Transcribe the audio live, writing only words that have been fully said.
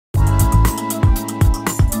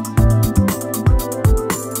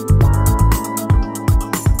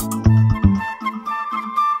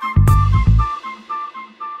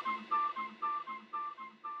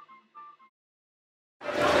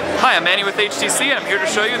Hi, I'm Manny with HTC and I'm here to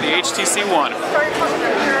show you the HTC One.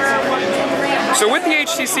 So with the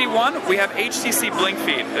HTC One, we have HTC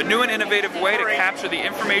BlinkFeed, a new and innovative way to capture the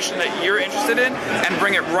information that you're interested in and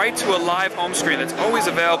bring it right to a live home screen that's always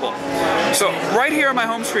available. So right here on my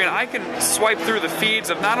home screen, I can swipe through the feeds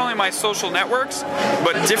of not only my social networks,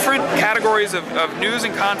 but different categories of news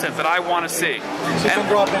and content that I want to see. So you can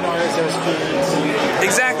drop in RSS feeds.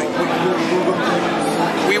 Exactly.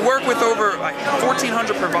 We work with over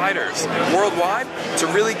 1,400 providers worldwide to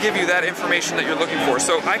really give you that information that you're looking for.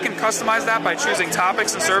 So I can customize that by choosing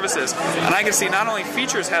topics and services, and I can see not only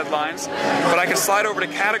features headlines, but I can slide over to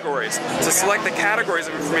categories to select the categories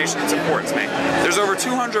of information that's important to me. There's over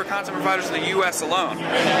 200 content providers in the US alone.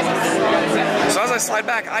 So as I slide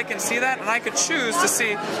back, I can see that, and I could choose to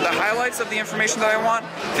see the highlights of the information that I want,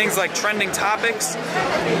 things like trending topics,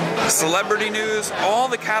 celebrity news, all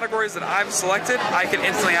the categories that I've selected, I can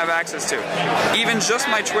instantly have access to. Even just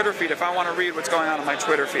my Twitter feed, if I want to read what's going on my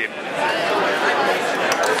Twitter feed.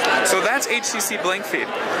 So that's HTC BlinkFeed.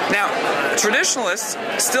 Now, traditionalists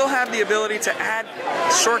still have the ability to add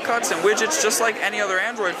shortcuts and widgets just like any other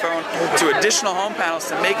Android phone to additional home panels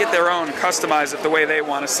to make it their own, customize it the way they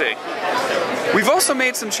want to see. We've also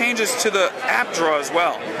made some changes to the app drawer as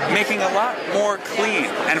well, making a lot more clean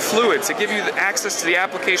and fluid to give you the access to the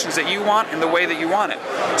applications that you want in the way that you want it.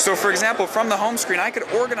 So for example, from the home screen, I could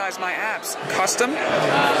organize my apps custom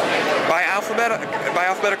by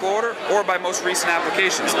alphabetical order or by most recent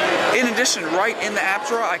applications. In addition, right in the app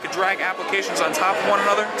drawer, I could drag applications on top of one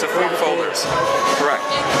another to form folders. Correct.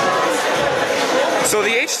 So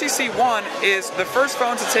the HTC One is the first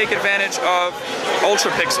phone to take advantage of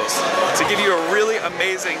ultra pixels to give you a really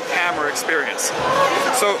amazing camera experience.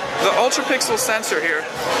 So the ultra pixel sensor here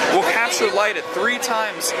will capture light at 3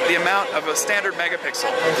 times the amount of a standard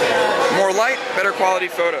megapixel. More light, better quality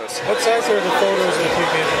photos. What size are the photos that you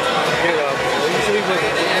can get up? Usually with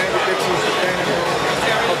megapixels depending on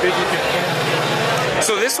how big you can print.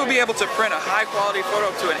 So this will be able to print a high quality photo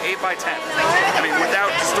up to an 8x10. I mean, without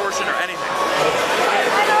distortion or anything.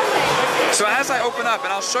 So as I open up, and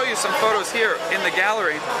I'll show you some photos here in the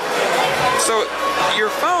gallery. So your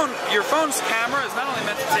phone's camera is not only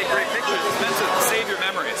meant to take great pictures, it's meant to save your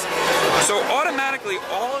memories. So automatically,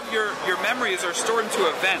 all of your memories are stored into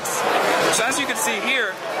events. So as you can see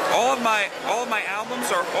here, all of my albums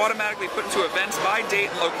are automatically put into events by date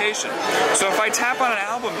and location. So if I tap on an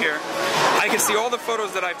album here, I can see all the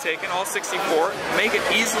photos that I've taken, all 64, make it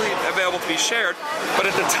easily available to be shared, but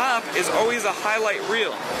at the top is always a highlight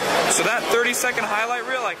reel. So that 30-second highlight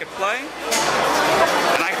reel I could play,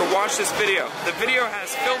 and I could watch this video. The video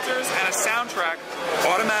has filters and a soundtrack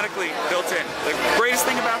automatically built in. The greatest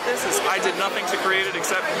thing about this is I did nothing to create it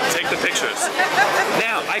except take the pictures.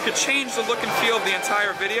 Now, I could change the look and feel of the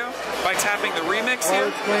entire video by tapping the remix here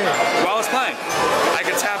while it's playing. I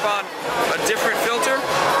could tap on a different filter.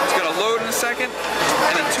 It's going to load in a second,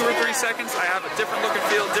 and in 2 or 3 seconds, I have a different look and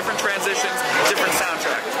feel, different transitions, different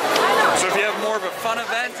soundtrack. So if you have more of a fun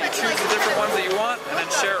event, you choose the different ones that you want, and then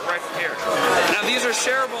share it right from here. Now these are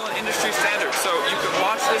shareable in industry standards, so you can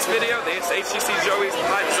watch this video, the HTC Zoe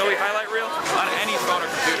highlight reel, on any phone or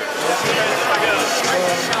computer.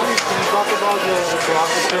 Can you talk about the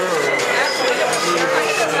processor or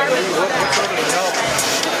what sort of help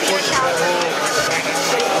push that whole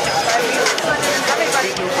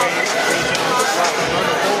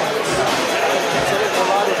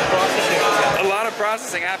A lot of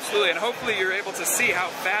processing, absolutely, and hopefully you're able to see how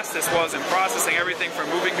fast this was in processing everything from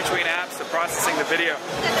moving between apps to processing the video.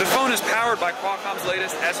 The phone is powered by Qualcomm's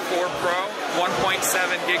latest S4 Pro 1.7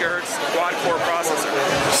 gigahertz quad-core processor,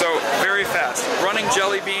 so very fast. Running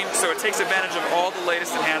Jelly Bean, so it takes advantage of all the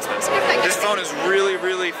latest enhancements. This phone is really,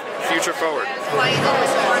 really future forward.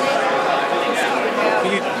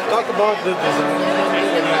 Can you talk about the design?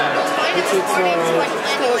 It's a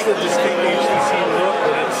distinct HTC look,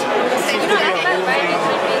 but it seems to be a whole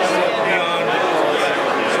step beyond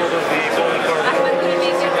sort of the phone part.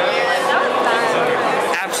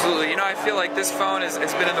 Absolutely. You know, I feel like this phone has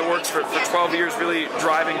been in the works for 12 years, really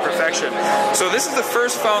driving perfection. So this is the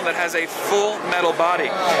first phone that has a full metal body.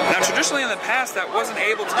 Now, traditionally in the past, that wasn't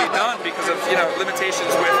able to be done because of,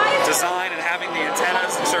 limitations with design and having the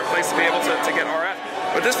antennas in certain places to be able to get RF.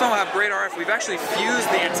 But this phone will have great RF. We've actually fused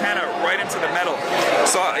the antenna right into the metal.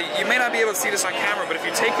 So you may not be able to see this on camera, but if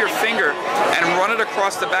you take your finger and run it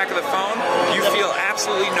across the back of the phone, you feel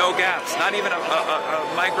absolutely no gaps, not even a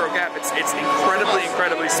micro gap. It's incredibly,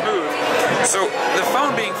 incredibly smooth. So the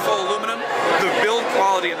phone being full aluminum, the build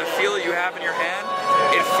quality and the feel that you have in your hand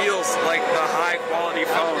it feels like the high quality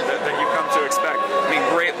phone that you come to expect. I mean,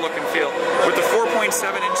 great look and feel. With the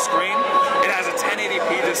 4.7-inch screen, it has a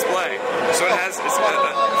 1080p display. So it has a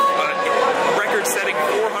record-setting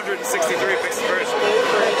 463 pixel version.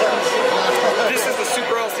 This is the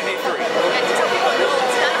Super LCD 3.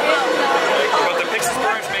 But the pixels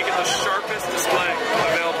per inch make it the sharpest display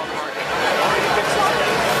available on the market.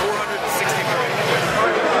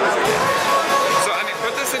 463. So, I mean,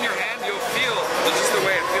 put this in your hand, you'll feel just the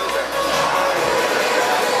way it feels there.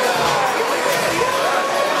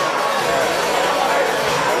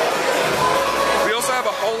 We also have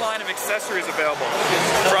a whole line of accessories available.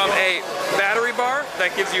 From a battery bar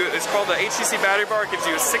that gives you, it's called the HTC battery bar, it gives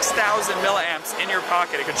you 6,000 milliamps in your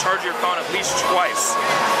pocket. It can charge your phone at least twice.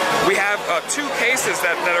 We have 2 cases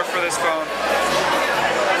that are for this phone.